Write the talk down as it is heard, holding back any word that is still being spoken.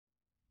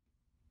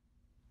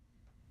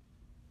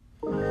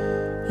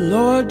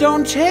Lord,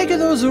 don't take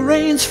those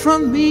reins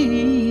from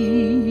me.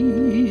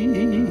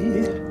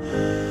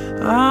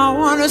 I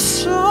wanna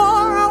soar,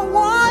 I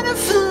wanna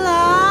fly.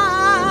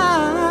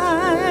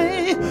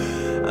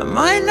 I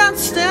might not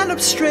stand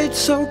up straight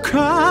so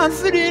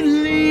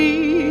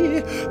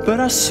confidently, but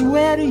I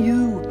swear to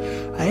you,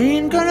 I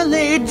ain't gonna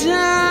lay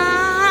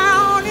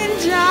down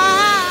and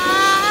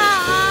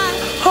die.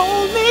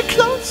 Hold me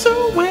closer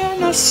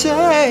when I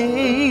say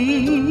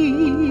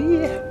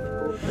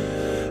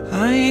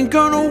I ain't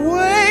gonna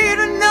wait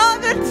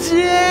another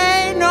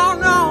day. No,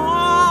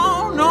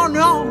 no, no,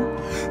 no,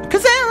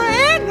 'cause there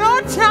ain't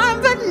no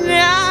time but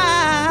now.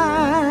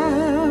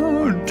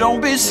 Don't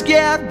be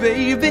scared,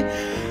 baby,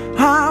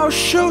 I'll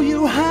show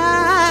you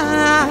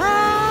how.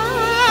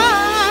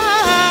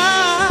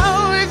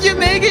 If you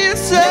make it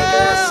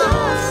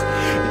yourself,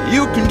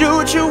 you can do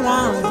what you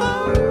want.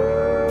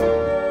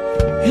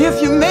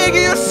 If you make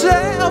it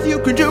yourself, you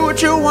can do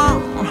what you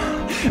want.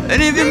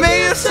 And if you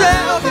make it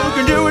yourself, you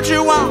can do what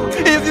you want.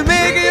 If you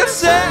make it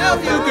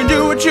yourself, you can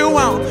do what you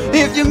want.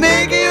 If you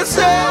make it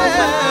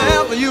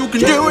yourself, you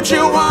can do what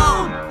you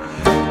want.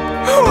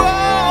 Oh,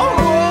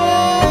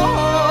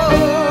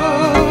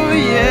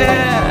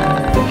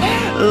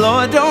 yeah.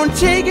 Lord, don't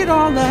take it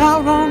all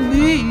out on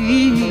me.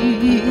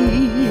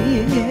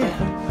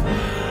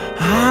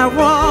 I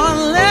won't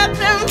let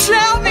them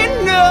tell me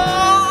no,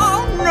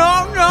 no,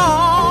 no.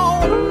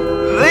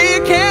 They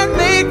can't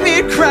make me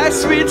cry,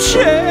 sweet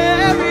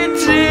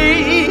charity,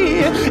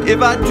 if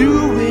I do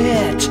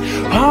it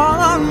all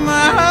on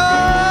my own.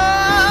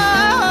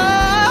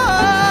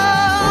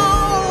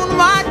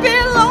 Might be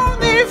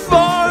lonely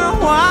for a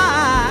while.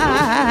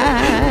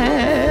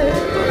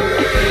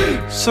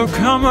 So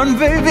come on,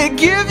 baby,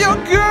 give your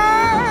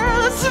girl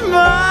a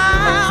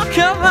smile.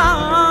 Come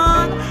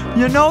on,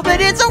 you know that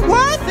it's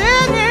worth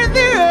it in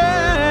the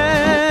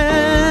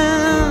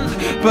end.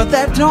 But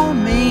that don't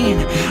mean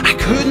I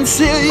couldn't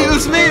still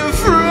use me a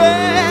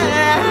friend.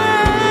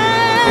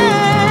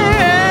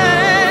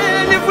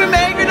 If we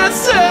make it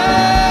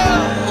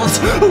ourselves,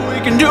 we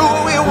can do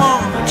what we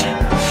want.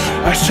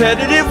 I said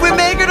that if we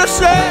make it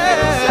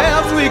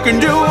ourselves, we can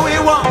do what we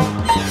want.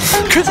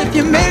 'Cause if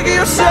you make it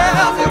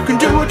yourself, you can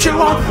do what you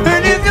want.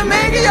 And if you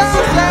make it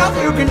yourself,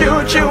 you can do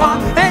what you want.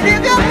 And if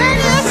you make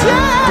it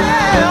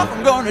yourself,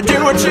 I'm gonna do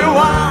what you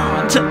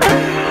want.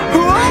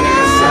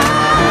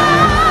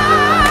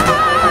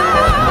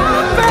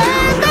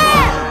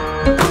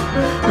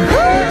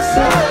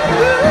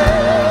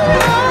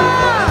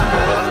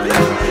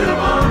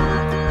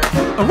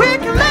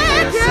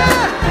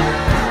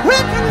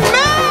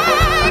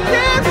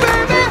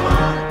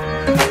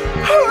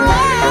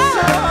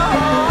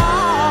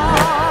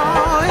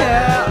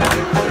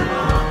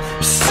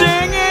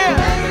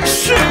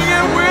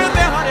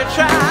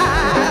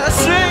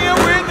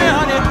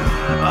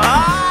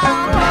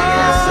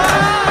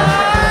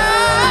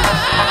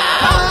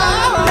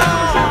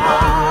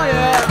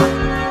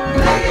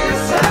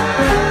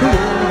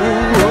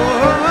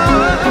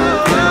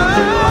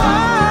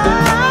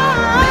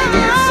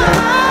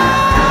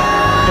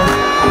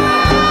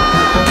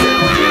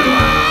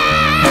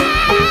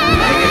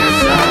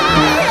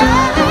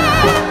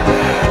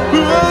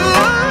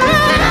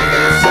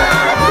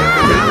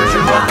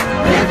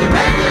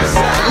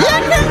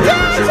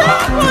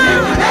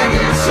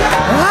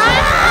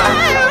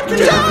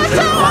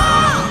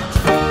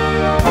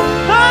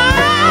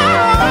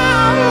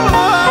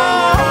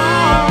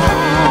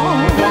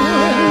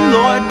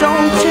 Lord,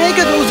 don't take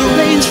those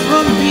reins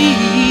from me,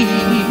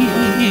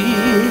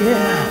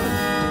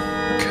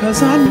 'cause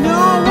I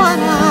know